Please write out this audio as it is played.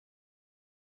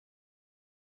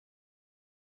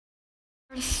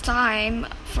First time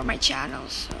for my channel,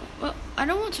 so well, I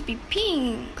don't want to be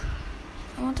pink.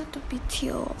 I want it to be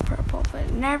teal or purple,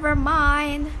 but never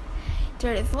mind.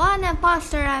 There is one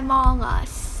imposter among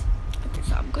us. Okay,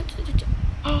 so I'm going to the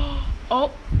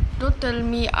oh, don't tell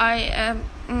me I am.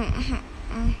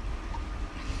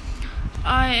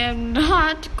 I am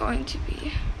not going to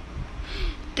be.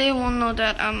 They won't know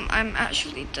that I'm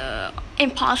actually the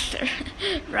imposter,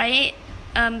 right?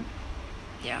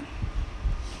 Yeah.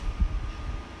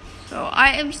 So I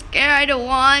am scared. I don't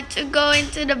want to go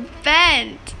into the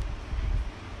vent.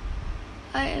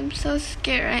 I am so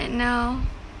scared right now.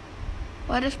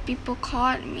 What if people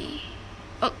caught me?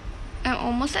 Oh, I'm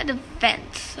almost at the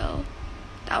vent, so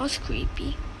that was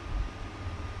creepy.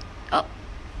 Oh,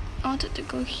 I wanted to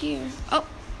go here. Oh,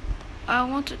 I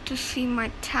wanted to see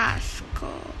my task.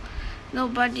 Oh,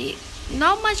 not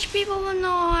much people will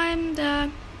know I'm the,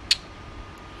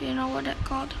 you know what that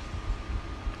called?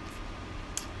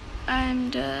 I'm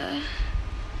the,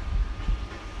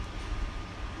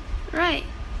 right,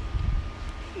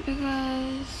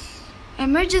 because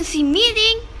emergency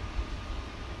meeting.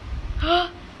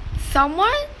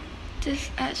 Someone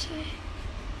just actually,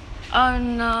 oh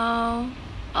no,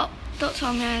 oh, don't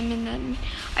tell me I'm in the,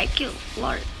 I killed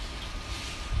Lord.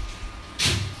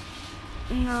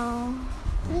 No,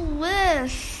 who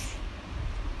is?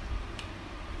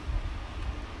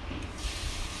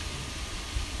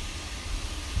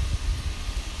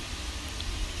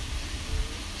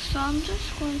 So I'm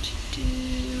just going to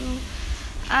do,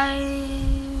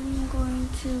 I'm going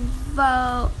to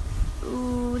vote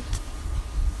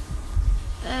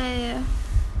a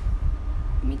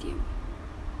medium.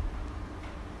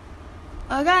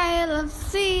 Okay, let's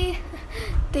see.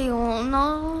 They won't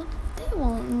know,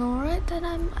 right, that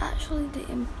I'm actually the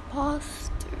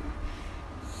imposter.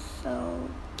 So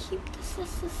keep this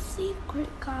as a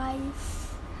secret, guys,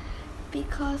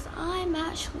 because I'm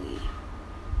actually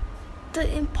the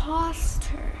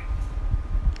imposter.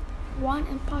 One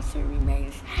imposter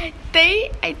remains. I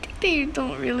think they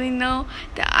don't really know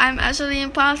that I'm actually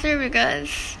imposter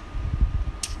because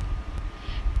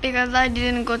I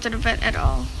didn't go to the vet at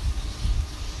all.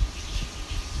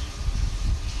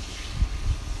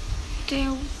 They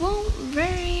won't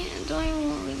really.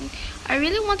 I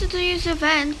really wanted to use the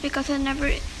vent because I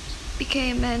never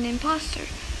became an imposter.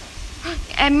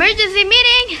 Emergency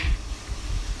meeting.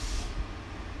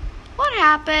 What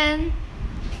happened?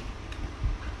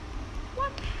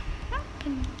 What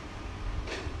happened?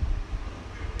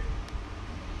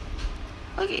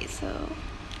 Okay, so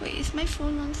wait, is my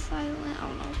phone on silent? I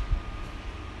don't know.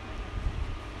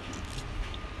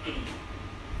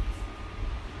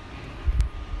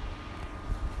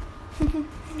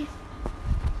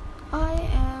 I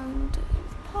am the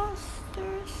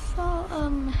imposter, so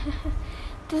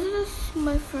this is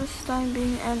my first time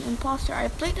being an imposter. I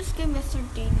played this game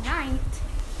yesterday night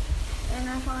and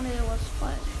I found it was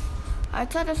fun. I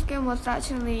thought this game was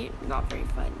actually not very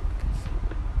fun.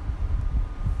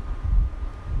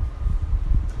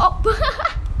 Oh,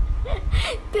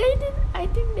 I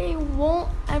think they won't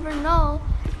ever know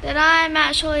that I'm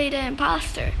actually the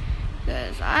imposter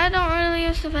because I don't really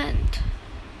use the vent.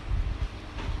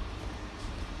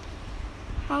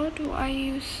 How do I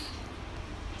use?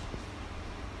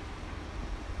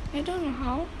 I don't know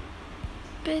how,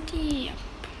 but yeah.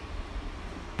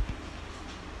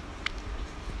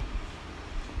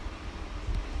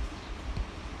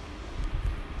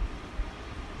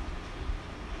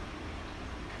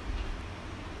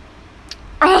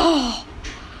 Oh,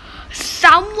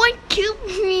 someone killed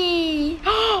me.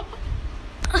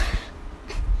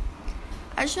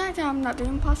 Actually, I think I'm not the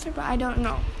imposter, but I don't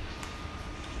know.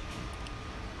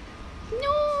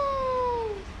 No,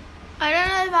 I don't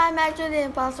know if I'm actually the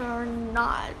imposter or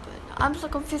not, but I'm so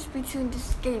confused between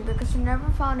this game because I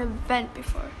never found a vent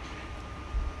before.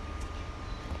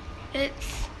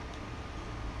 It's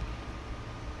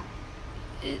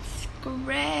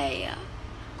gray.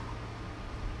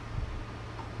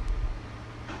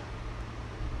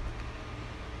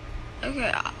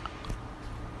 Okay.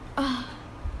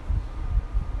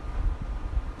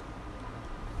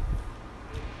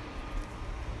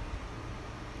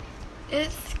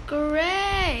 It's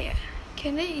gray.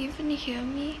 Can they even hear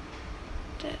me?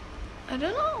 I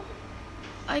don't know.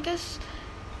 I guess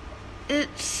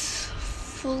it's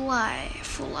fly.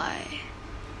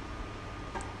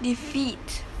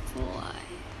 Defeat fly.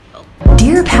 Oh.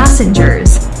 Dear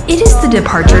passengers, it is the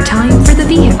departure time for the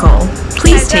vehicle.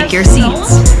 Please take your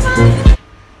seats.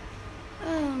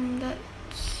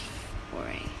 That's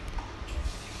boring.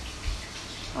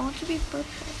 I want to be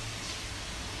purple.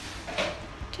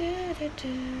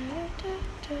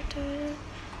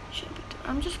 Should I be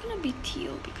I'm just gonna be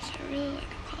teal because I really like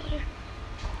the color.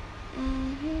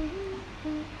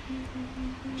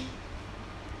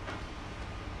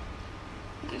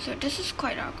 Okay, so this is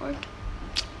quite awkward.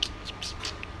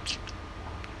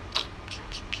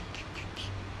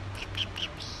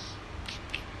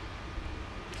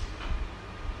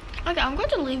 Okay, I'm going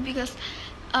to leave because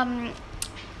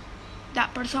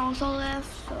that person also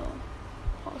left, so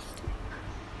let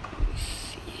me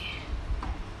see.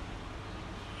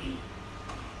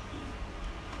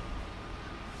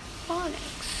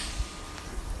 Phonics.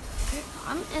 Okay,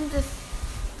 I'm in this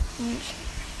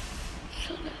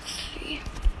so let's see.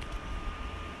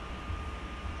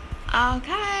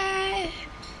 Okay,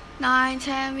 9,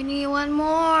 10, we need one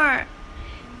more.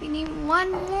 We need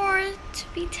one more to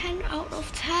be 10 out of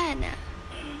 10.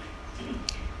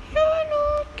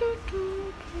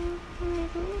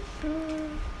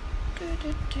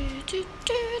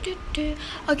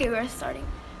 Okay, we're starting.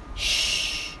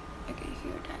 Shh. Okay,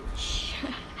 hear that. Shh.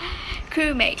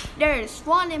 Crewmate, there's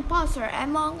one imposter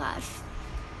among us.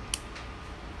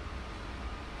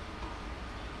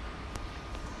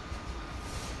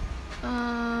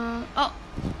 Oh,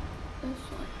 this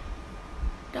one.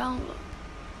 Download.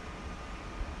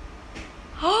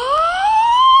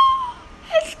 Oh,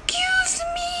 excuse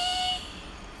me.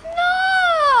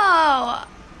 No.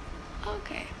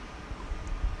 Okay.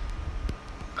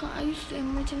 Can I use the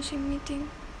emergency meeting?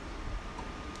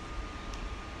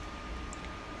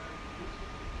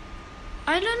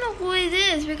 I don't know who it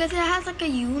is because it has like a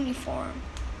uniform.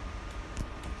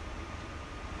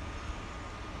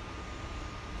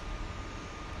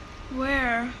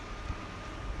 Where?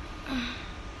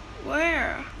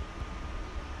 Where?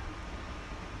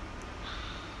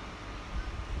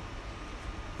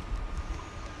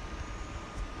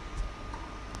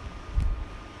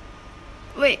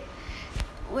 Wait.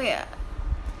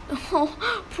 Oh,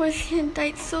 person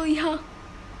died so young.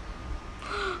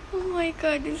 Oh my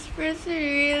god, this person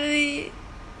really.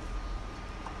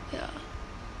 Yeah,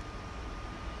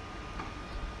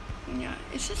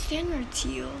 it's a standard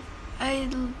teal. I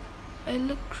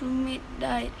look, crewmate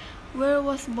died. Where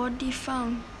was body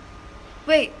found?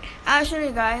 Wait,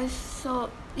 actually guys, so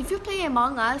if you play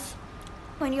Among Us,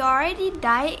 when you already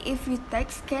die, if you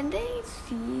text, can they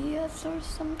see us or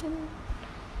something?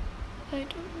 I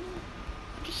don't know.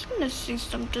 I'm just gonna say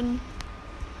something.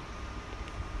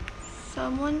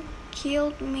 Someone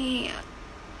killed me.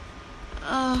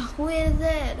 Who is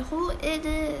it? Who it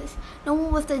is? No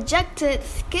one was ejected.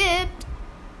 Skipped.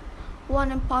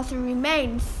 One imposter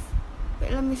remains.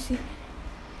 Wait, let me see.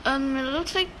 It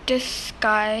looks like this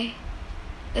guy.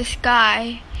 This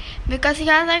guy. Because he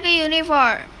has like a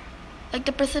uniform. Like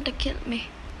the person that killed me.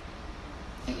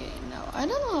 Okay, now I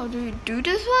don't know how to do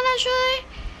this one actually.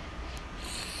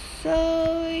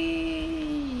 So,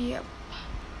 yep.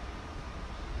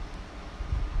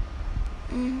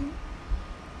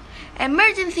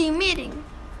 Emergency meeting.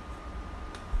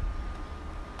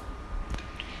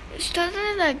 It started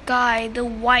with that guy, the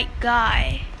white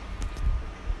guy.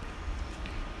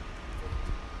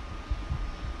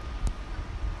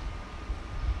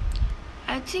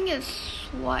 I think it's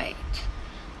white.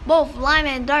 Both lime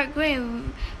and dark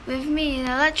green with me in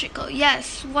electrical.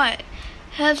 Yes, what?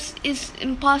 Has is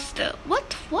imposter.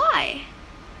 What? Why?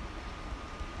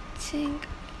 I think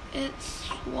it's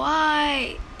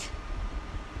white.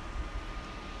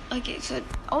 Okay, so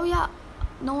oh yeah,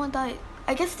 no one died.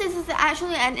 I guess this is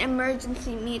actually an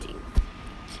emergency meeting.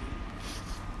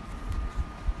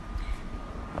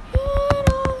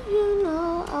 You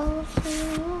know, I'll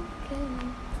feel okay.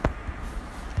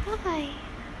 Hi.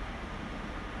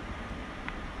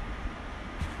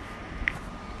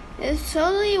 It's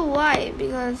totally white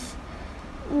because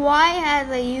white has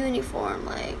a uniform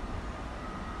like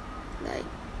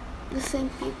the same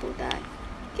people that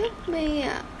give me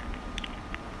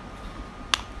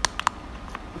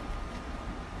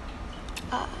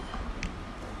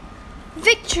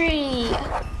victory.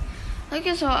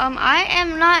 Okay, so I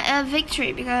am not a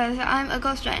victory because I'm a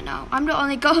ghost right now. I'm the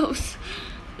only ghost.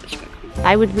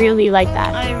 I would really like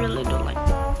that. I really don't like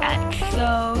that.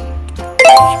 So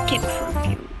let's skip for a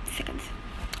few seconds.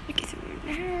 Okay, so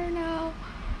we're here now.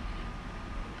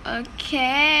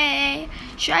 Okay.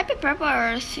 Should I be purple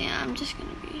or cyan? I'm just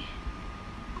gonna be.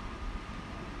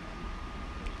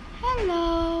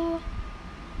 Hello.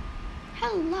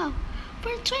 Hello.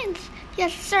 We're twins.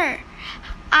 Yes, sir.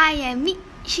 I am me.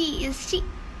 She is she.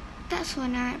 That's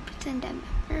when I pretend I'm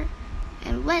her.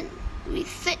 And when we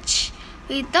switch,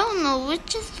 we don't know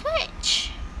which is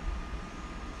which.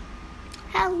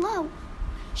 Hello.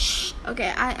 Shh.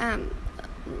 Okay, I am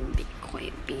be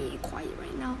quiet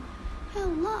right now.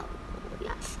 Hello. Yeah.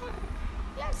 Yes, sir.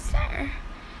 Yes, sir.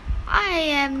 I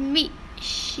am me.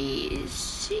 She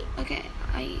is she. Okay,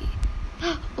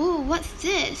 Oh, what's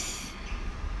this?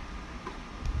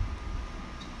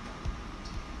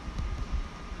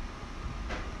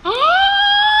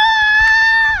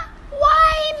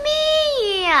 Why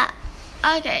me?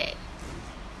 Okay.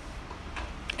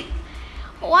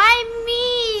 Why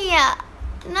me?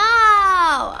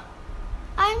 No.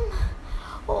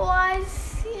 Why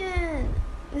Chin?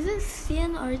 Is it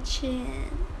Chin or Chin?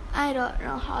 I don't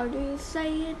know how do you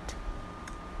say it.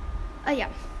 Oh yeah.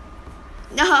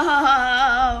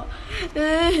 No.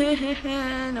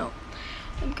 No.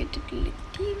 I'm going to delete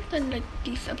these and like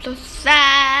these. I'm so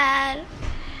sad.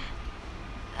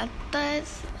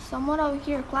 There's someone over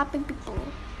here clapping people.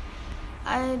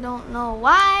 I don't know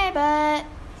why, but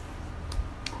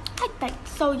I died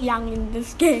so young in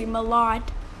this game a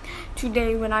lot.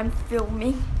 Today when I'm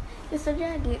filming.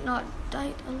 Yesterday I did not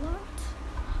die a lot.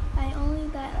 I only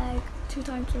died like 2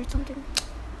 times or something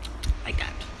like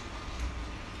that.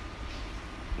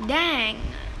 Dang,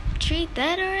 3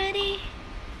 dead already?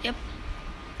 Yep.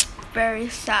 Very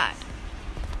sad.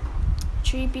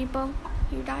 3 people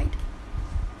who died.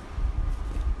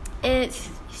 It's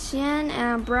cyan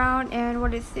and brown and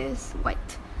what is this?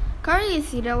 White. Can't really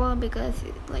see that well because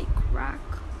it's like crack.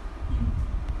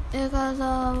 Because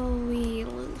we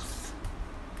lose.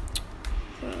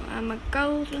 So I'm a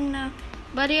ghost now.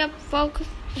 Buddy up, folks,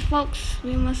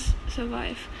 we must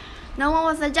survive. No one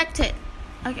was ejected.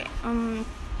 Okay, I'm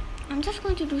just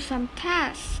going to do some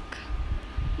task.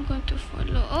 I'm going to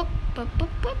follow up.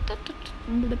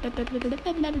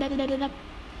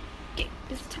 Okay,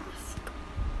 this task.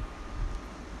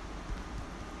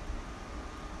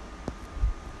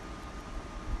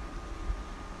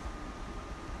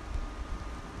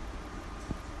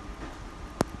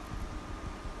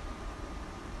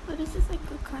 But this is like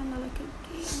a kind of like a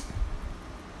game.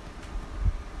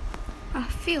 I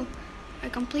feel I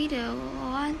completed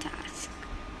one task.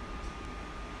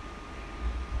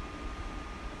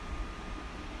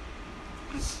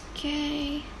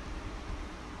 Okay.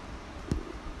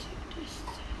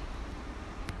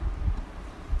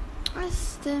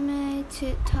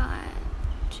 Estimated time.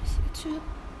 Just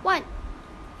 1.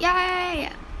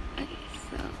 Yeah. Okay,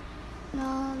 so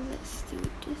now let's do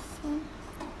this one.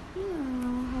 I don't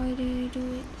know how do you do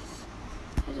it.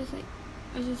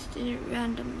 I just did it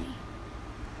randomly.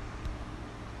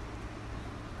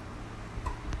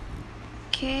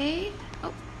 Okay.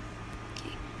 Oh.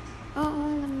 Okay.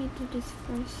 Oh, let me do this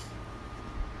first.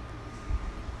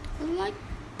 I like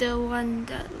the one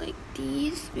that like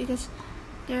these because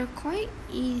they're quite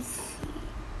easy.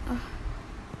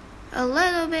 A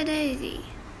little bit easy.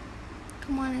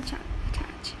 Come on, attach.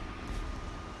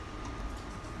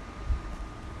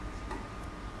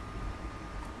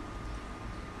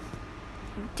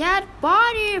 Dead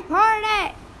body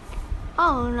party!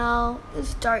 Oh no,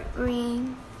 it's dark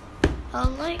green.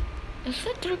 Is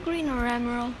it dark green or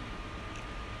emerald?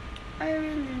 I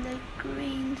really like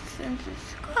green since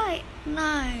it's quite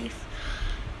nice.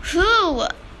 Whew!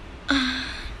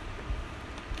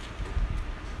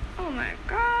 Oh my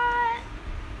god!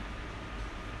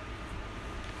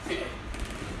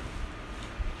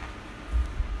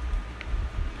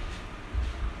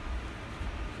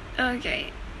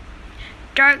 Okay.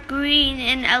 Dark green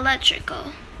and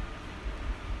electrical.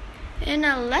 In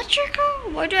electrical?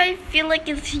 Why do I feel like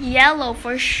it's yellow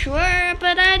for sure,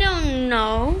 but I don't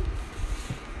know.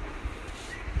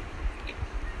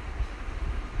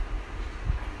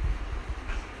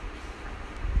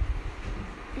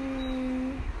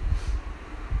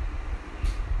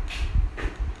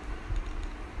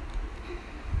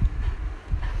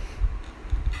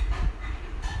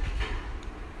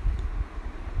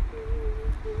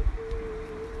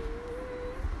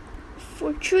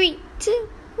 For 3, 2,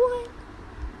 1.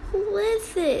 Who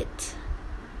is it?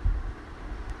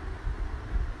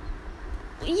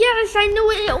 Yes, I knew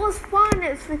it was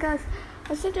Faunus because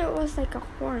I said it was like a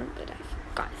horn, but I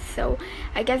forgot. So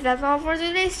I guess that's all for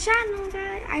today's channel,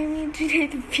 guys. I mean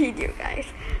today's video, guys.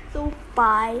 So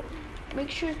bye.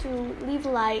 Make sure to leave a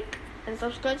like and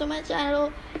subscribe to my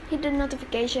channel. Hit the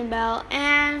notification bell.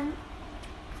 And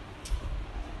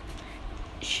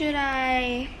should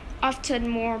I often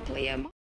more play a